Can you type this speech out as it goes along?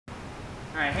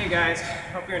Alright, hey guys,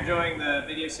 hope you're enjoying the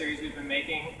video series we've been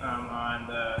making on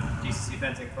the GCC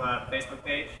Fencing Club Facebook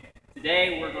page.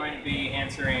 Today we're going to be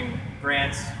answering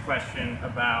Grant's question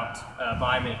about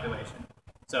body manipulation.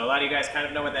 So a lot of you guys kind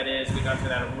of know what that is. We've gone through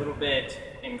that a little bit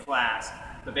in class,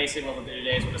 but basically what we'll do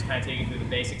today is we'll just kind of take you through the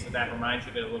basics of that, remind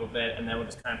you of it a little bit, and then we'll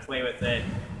just kind of play with it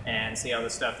and see all the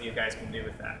stuff that you guys can do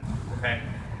with that. Okay?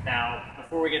 Now,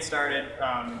 before we get started,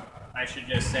 I should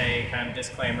just say, kind of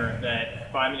disclaimer,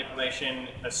 that body manipulation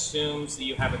assumes that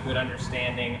you have a good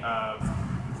understanding of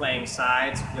playing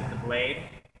sides with the blade.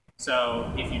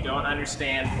 So if you don't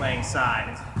understand playing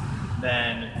sides,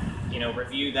 then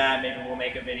review that. Maybe we'll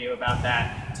make a video about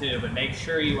that too, but make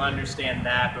sure you understand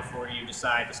that before you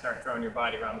decide to start throwing your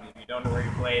body around, because if you don't know where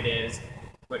your blade is,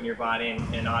 putting your body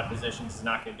in odd positions is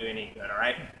not going to do any good, all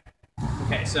right?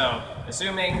 Okay, so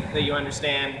assuming that you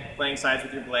understand playing sides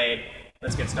with your blade,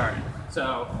 let's get started.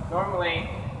 So normally,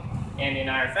 Andy and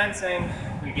I are fencing.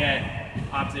 We get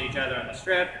opposite each other on the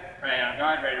strip, right, on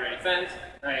guard, ready, fence,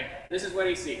 right? This is what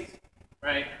he sees,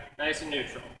 right? Nice and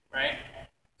neutral, right?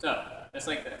 So, just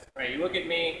like this, right? You look at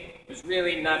me, there's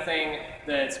really nothing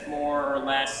that's more or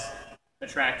less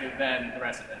attractive than the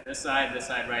rest of it. This side,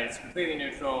 right? It's completely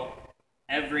neutral.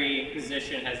 Every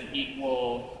position has an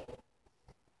equal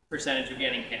percentage of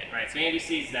getting hit, right? So Andy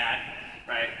sees that,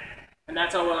 right? And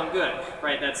that's all well and good,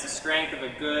 right? That's the strength of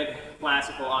a good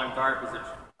classical on-guard position,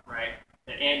 right?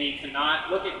 That Andy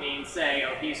cannot look at me and say,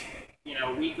 oh, he's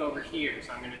weak over here,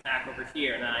 so I'm going to attack over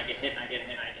here, and then I get hit, and I get hit,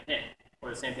 and I get hit. Or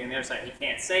the same thing on the other side. He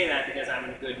can't say that because I'm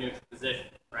in a good neutral position,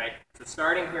 right? So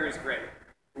starting here is great.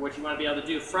 But what you want to be able to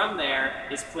do from there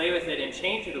is play with it and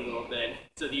change it a little bit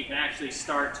so that you can actually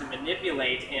start to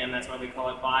manipulate him. That's why we call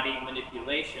it body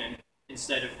manipulation,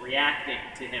 instead of reacting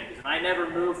to him. Because if I never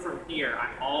move from here,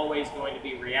 I'm always going to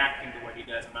be reacting to what he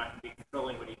does. I'm not going to be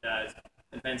controlling what he does.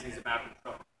 And fencing is about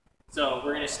control. So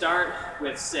we're going to start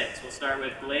with 6. We'll start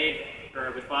with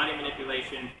with body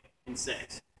manipulation in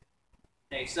 6.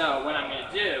 Okay, so what I'm going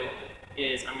to do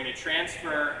is I'm going to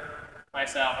transfer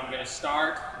myself. I'm going to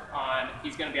start on,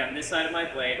 he's going to be on this side of my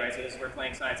blade, right? So this is where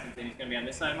playing sides comes in. He's going to be on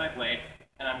this side of my blade.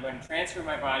 And I'm going to transfer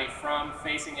my body from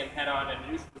facing him head on in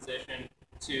a neutral position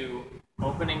to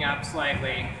opening up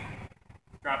slightly,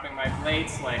 dropping my blade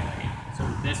slightly, so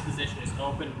this position is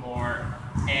opened more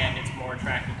and it's more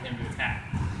attractive to him to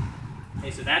attack.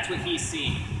 Okay, so that's what he's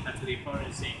seeing. That's what the opponent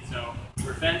is seeing. So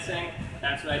we're fencing,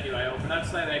 that's what I do. I open up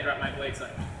slightly, I drop my blade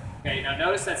slightly. Okay, now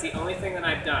notice that's the only thing that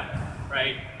I've done,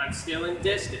 right? I'm still in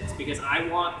distance because I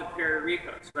want the parry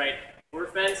recos, right? We're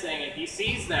fencing, and he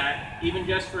sees that, even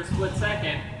just for a split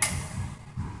second,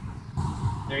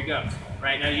 there he goes.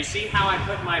 Right, now you see how I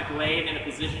put my blade in a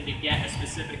position to get a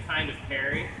specific kind of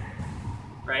parry?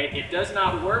 Right? It does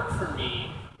not work for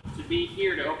me to be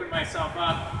here to open myself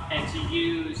up and to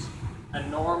use a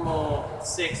normal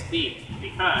 6 beat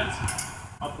because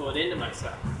I'll pull it into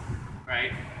myself.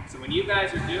 Right? So when you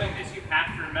guys are doing this, you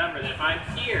have to remember that if I'm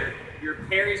here, your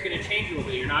parry is going to change a little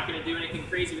bit. You're not going to do anything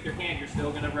crazy with your hand. You're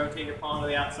still going to rotate your palm to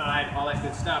the outside, all that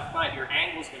good stuff, but your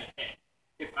angle's going to change.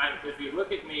 If you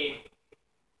look at me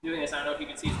doing this, I don't know if you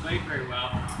can see his blade very well,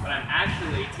 but I'm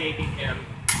actually taking him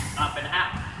up and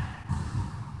out.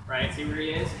 Right? See where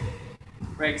he is?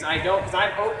 Right? Because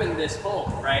I've opened this hole,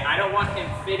 right? I don't want him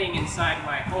fitting inside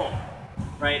my hole.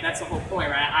 Right? That's the whole point,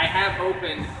 right? I have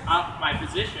opened up my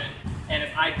position, and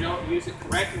if I don't use it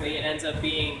correctly, it ends up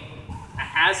being a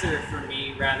hazard for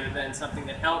me rather than something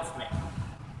that helps me.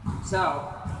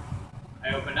 So,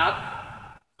 I open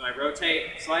up, so I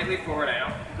rotate slightly forward. I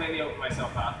don't completely open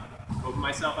myself up. Open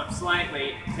myself up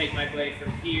slightly, take my blade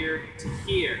from here to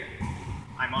here.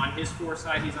 I'm on his 4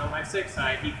 side, he's on my 6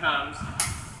 side. He comes,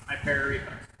 I parry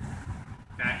recos.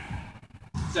 Okay?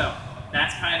 So,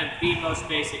 that's kind of the most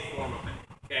basic form of it.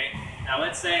 Okay? Now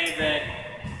let's say that,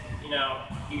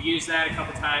 you use that a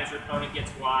couple times, your opponent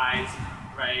gets wise,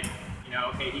 right?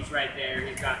 Okay, he's right there,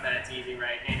 he's got that, it's easy,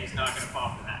 right? And he's not going to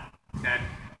fall for that. Okay?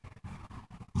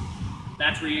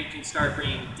 That's where you can start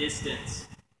bringing distance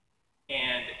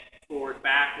and forward,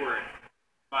 backward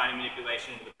body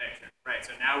manipulation into the picture, right?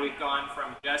 So now we've gone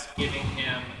from just giving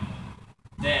him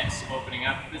this, opening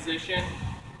up the position.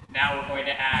 Now we're going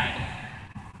to add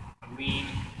a lean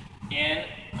in,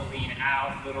 a lean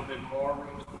out, a little bit more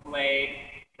room with the blade,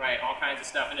 right? All kinds of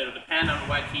stuff, and it'll depend on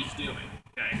what he's doing,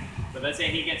 okay? But let's say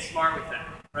he gets smart with that,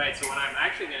 right? So what I'm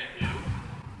actually going to do,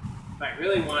 if I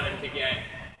really want him to get,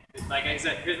 like I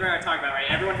said, here's where I talk about, right?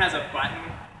 Everyone has a button,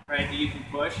 right, that you can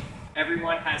push.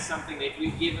 Everyone has something that if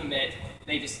you give them it,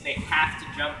 they have to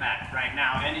jump at it right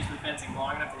now. Andy's been fencing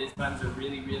long enough that his buttons are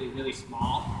really, really, really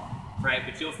small, right?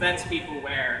 But you'll fence people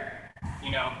where,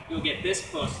 you'll get this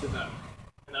close to them,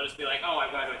 and they'll just be like, oh,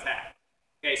 I've got to attack.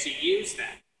 Okay, so use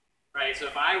that, right? So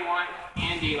if I want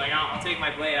Andy, like, I'll take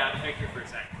my blade out of the picture for a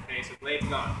second. Okay, so blade's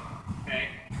gone. Okay,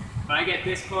 if I get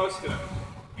this close to him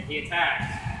and he attacks,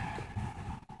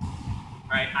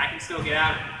 right, I can still get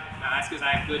out of it. Now that's because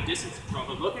I have good distance control.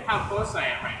 But look at how close I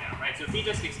am right now, right? So if he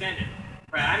just extended,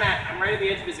 right, I'm right at the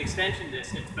edge of his extension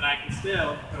distance, but I can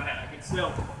still go ahead. I can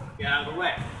still get out of the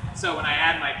way. So when I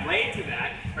add my blade to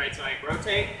that, right, so I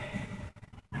rotate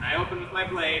and I open with my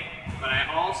blade, but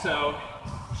I also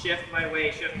shift my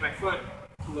weight, shift my foot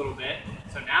a little bit.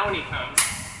 So now when he comes,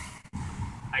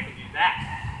 I can do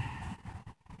that.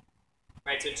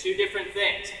 Right, so two different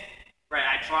things. Right,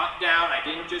 I dropped down, I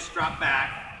didn't just drop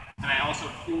back, and I also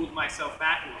pulled myself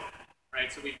back a little bit.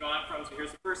 Right, so we've gone from, so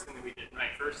here's the first thing that we did. Right,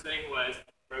 first thing was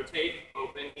rotate,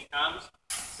 open, he comes,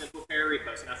 simple parry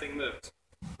repose, nothing moves.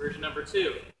 Version number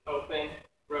 2, open,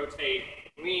 rotate,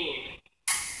 lean,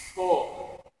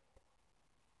 pull,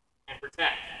 and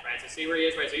protect. Right, so see where he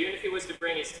is, right? So even if he was to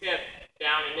bring his tip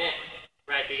down and in,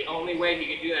 right, the only way he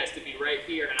could do that is to be right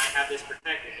here, and I have this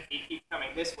protected. If he keeps coming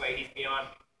this way, he's beyond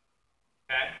me.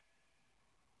 Okay?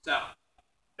 So,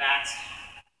 that's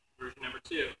version number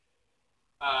 2.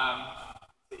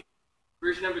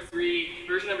 Version number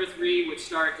three would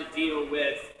start to deal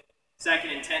with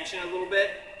second intention a little bit.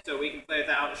 So we can play with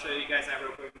that. I'll just show you guys that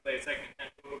real quick. We can play with second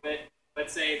intention a little bit.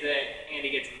 Let's say that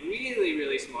Andy gets really,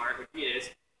 really smart, which he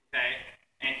is, okay?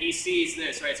 And he sees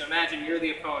this, right? So imagine you're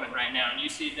the opponent right now, and you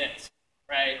see this,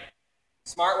 right?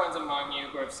 Smart ones among you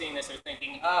who have seen this are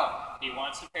thinking, oh, he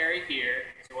wants to parry here,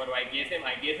 so what do I give him?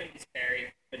 I give him his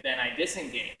parry, but then I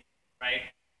disengage, right?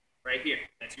 Right here.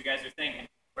 That's what you guys are thinking,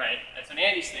 right? That's what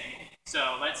Andy's thinking.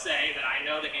 So let's say that I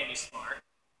know that Andy's smart,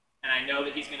 and I know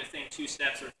that he's going to think 2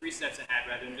 steps or 3 steps ahead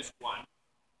rather than just 1.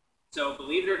 So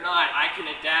believe it or not, I can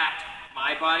adapt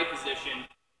my body position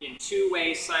in 2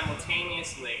 ways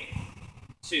simultaneously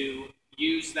to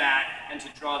use that and to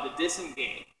draw the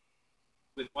disengage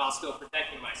while still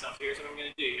protecting myself. So here's what I'm going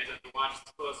to do. You guys have to watch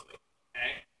this closely.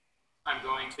 Okay? I'm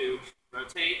going to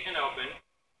rotate and open,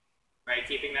 right,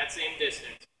 keeping that same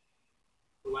distance.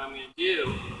 But what I'm going to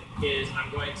do is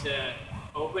I'm going to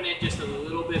open it just a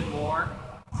little bit more.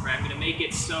 Right? I'm going to make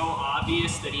it so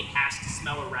obvious that he has to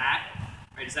smell a rat.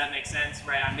 Right? Does that make sense?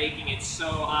 Right? I'm making it so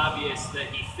obvious that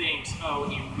he thinks, oh,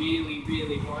 he really,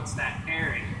 really wants that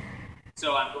parry.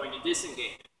 So I'm going to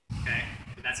disengage it. Okay?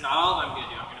 But that's not all I'm going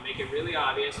to do. I'm going to make it really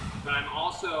obvious, but I'm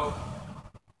also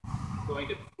going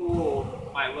to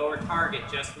pull my lower target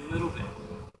just a little bit.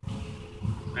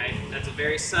 Right? That's a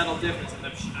very subtle difference.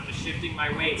 I'm just shifting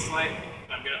my weight slightly.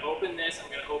 I'm going to open this. I'm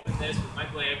going to open this with my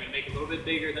blade. I'm going to make it a little bit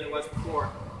bigger than it was before,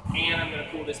 and I'm going to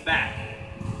pull this back,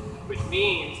 which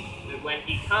means that when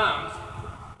he comes,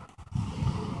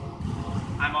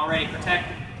 I'm already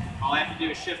protected. All I have to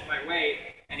do is shift my weight,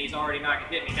 and he's already not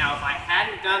going to hit me. Now, if I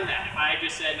hadn't done that, if I had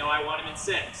just said, no, I want him in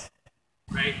 6,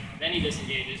 right, then he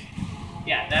disengages,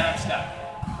 yeah, then I'm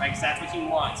stuck, right, because that's what he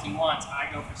wants. He wants, I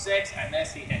go for 6, I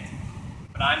miss, he hits.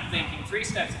 But I'm thinking 3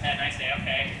 steps ahead, and I say,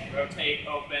 okay, rotate,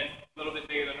 open, a little bit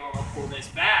bigger than normal, pull this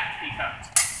back, he comes.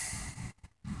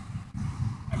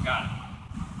 I've got it.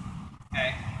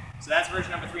 Okay, so that's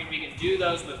version number 3, and we can do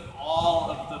those with all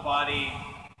of the body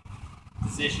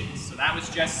positions. So that was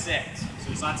just 6. So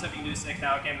there's lots of stuff you can do with 6.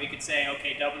 Now, again, we could say,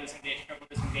 okay, double disengage, triple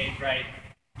disengage, right?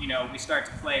 You know, we start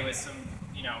to play with some,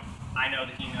 you know, I know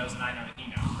that he knows and I know that he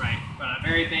knows, right? But on a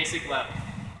very basic level,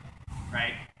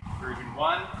 right? Version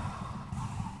 1,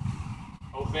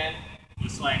 open,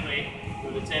 just slightly,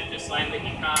 move the tip just slightly,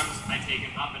 he comes, I take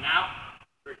him up and out.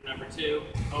 Version number 2,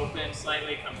 open,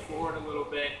 slightly, comes forward a little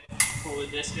bit, pull the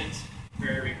distance,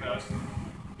 parry repose.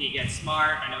 He gets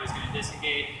smart, I know he's going to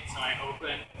disengage, so I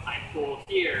open, I pull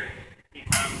here, he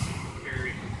comes,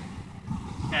 parry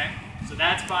repose. Okay, so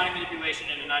that's body manipulation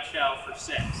in a nutshell for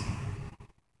 6.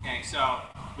 Okay, so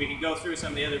we can go through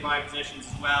some of the other body positions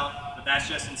as well, but that's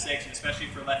just in 6, and especially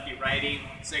for lefty-righty,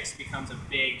 6 becomes a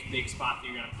big, big spot that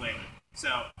you're going to play with.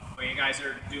 So what you guys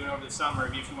are doing over the summer,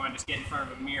 if you want to just get in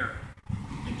front of a mirror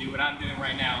and do what I'm doing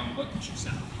right now and look at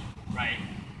yourself, right?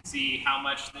 See how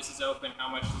much this is open, how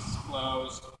much this is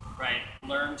closed, right?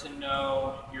 Learn to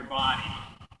know your body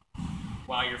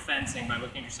while you're fencing by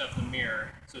looking at yourself in the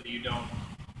mirror so that you don't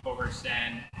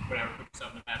overextend, whatever, put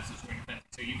yourself in a bad position when you're fencing.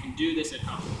 So you can do this at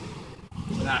home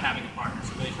without having a partner.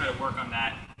 So really try to work on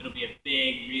that. It'll be a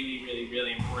big, really, really,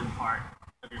 really important part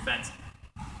of your fencing.